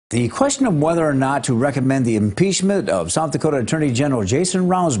The question of whether or not to recommend the impeachment of South Dakota Attorney General Jason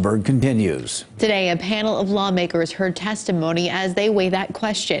Ravnsborg continues. Today, a panel of lawmakers heard testimony as they weigh that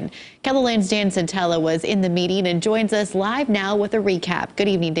question. KELOLAND's Dan Santella was in the meeting and joins us live now with a recap. Good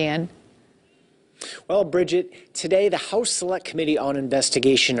evening, Dan. Well, Bridget, today the House Select Committee on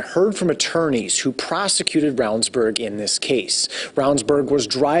Investigation heard from attorneys who prosecuted Ravnsborg in this case. Ravnsborg was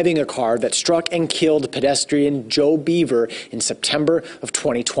driving a car that struck and killed pedestrian Joe Beaver in September of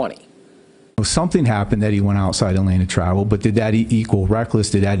 2020. Something happened that he went outside the lane of travel, but did that equal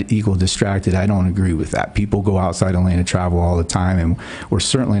reckless? Did that equal distracted? I don't agree with that. People go outside the lane of travel all the time, and we're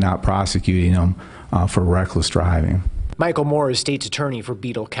certainly not prosecuting them for reckless driving. Michael Moore is state's attorney for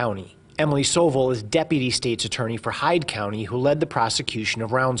Beadle County. Emily Sovol is deputy state's attorney for Hyde County, who led the prosecution of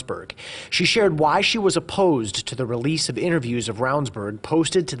Ravnsborg. She shared why she was opposed to the release of interviews of Ravnsborg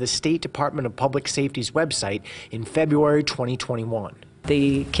posted to the State Department of Public Safety's website in February 2021.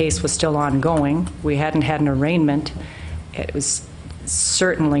 The case was still ongoing. We hadn't had an arraignment. It was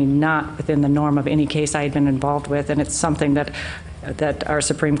certainly not within the norm of any case I had been involved with, and it's something that our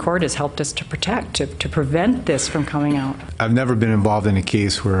Supreme Court has helped us to protect, to prevent this from coming out. I've never been involved in a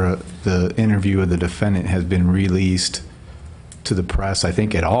case where the interview of the defendant has been released to the press, I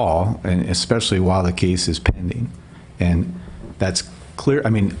think, at all, and especially while the case is pending. And that's clear. I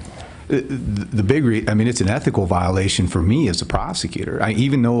mean, it's an ethical violation for me as a prosecutor.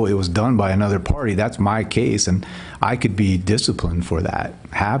 Even though it was done by another party, that's my case, and I could be disciplined for that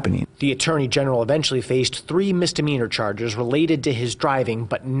happening. The Attorney General eventually faced 3 misdemeanor charges related to his driving,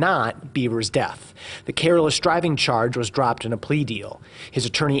 but not Beaver's death. The careless driving charge was dropped in a plea deal. His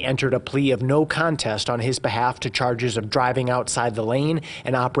attorney entered a plea of no contest on his behalf to charges of driving outside the lane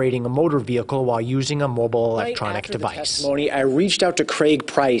and operating a motor vehicle while using a mobile electronic device. Testimony, I reached out to Craig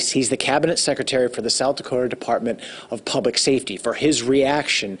Price. He's the Cabinet Secretary for the South Dakota Department of Public Safety for his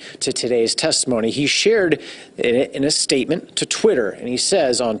reaction to today's testimony. He shared it in a statement to Twitter, and he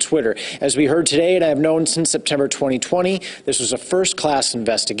says on Twitter, "As we heard today, and I have known since September 2020, this was a first-class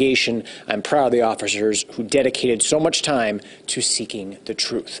investigation. I'm proud of the officers who dedicated so much time to seeking the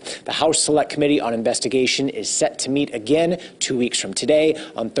truth." The House Select Committee on Investigation is set to meet again 2 weeks from today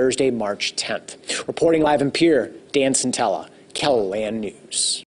on Thursday, March 10th. Reporting live in Pierre, Dan Santella, KELOLAND News.